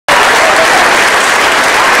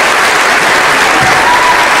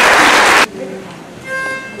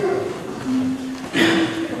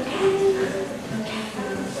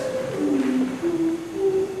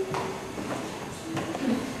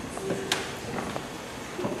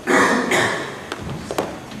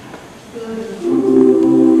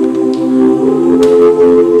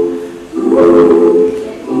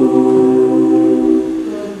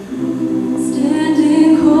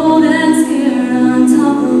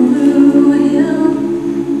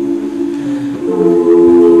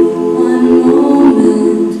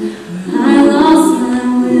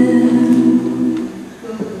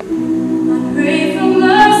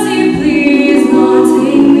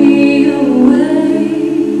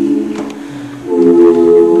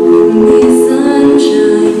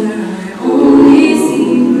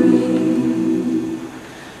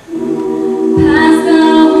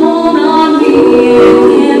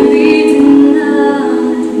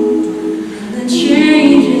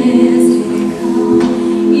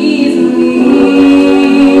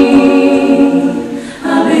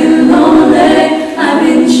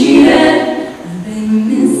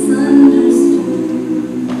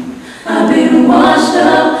been washed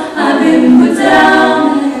up, I've been put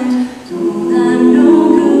down and told I'm no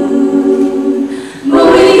good. But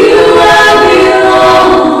with you I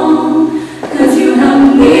belong, 'cause you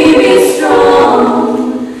help me be strong.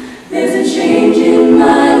 There's a change in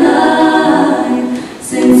my life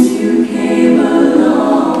since you came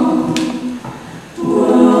along.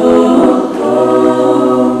 Whoa, oh,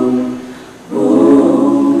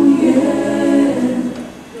 oh, yeah.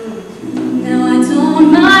 Now I don't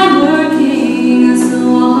mind working so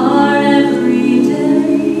hard every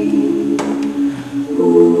day.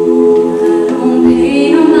 Ooh, I don't pay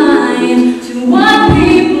no mind to what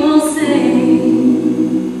people say.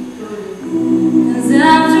 'Cause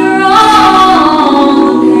after all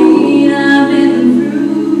the pain I've been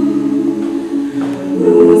through,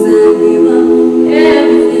 rules I gave up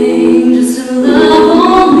everything just to love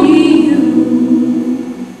only you.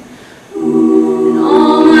 And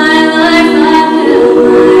all my life I've held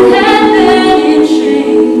my head bent in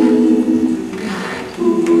shame.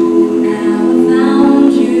 Now I found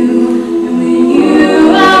you, and with you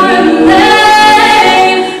I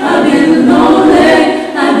remain. I've been lonely,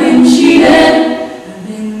 I've been cheated, I've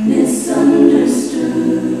been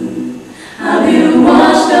misunderstood. I've been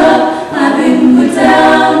washed up, I've been put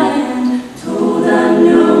down and told I'm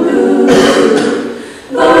no good.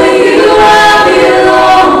 But with you I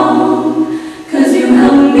belong, 'cause you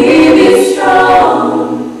help me be strong.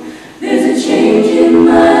 There's a change in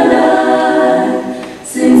my life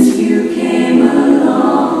since you came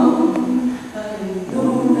along. I'm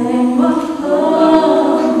lonely, oh,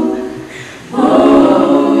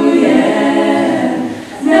 oh, yeah.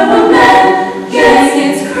 Never met, guess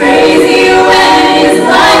it's crazy when his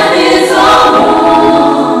life is all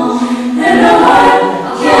wrong. And a heart,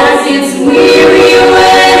 guess it's weary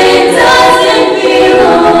when it doesn't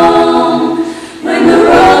belong. When the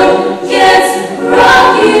road gets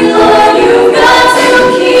rocky, Lord, you've got to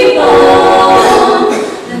keep on.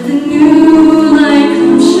 Let the new light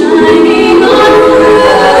come shining on through.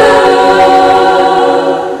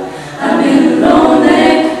 I've been lonely,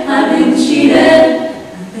 I've been cheated,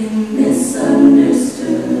 I've been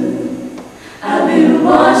misunderstood. I've been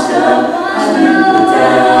washed up, I've been put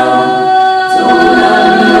down, told I'm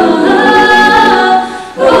no love.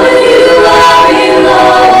 But with you I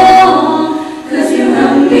belong, 'cause you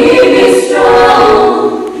help me be strong.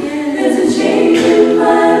 There's a change in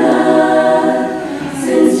my life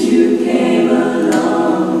since you came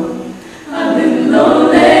along. I've been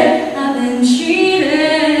lonely, I've been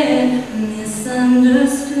cheated,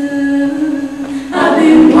 misunderstood. I've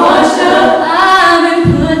been washed up, I've been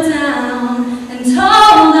put down and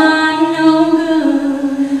told I'm no good.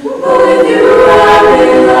 But with you I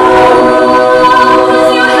belong, 'cause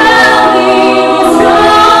you help me be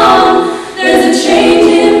strong. There's a change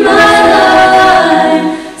in my life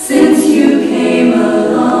since you came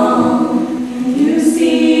along. Can you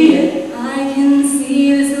see it? I can see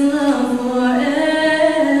this love forever.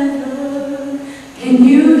 Can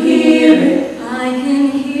you hear it? I can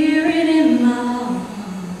hear it in my heart.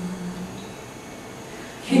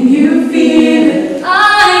 Can you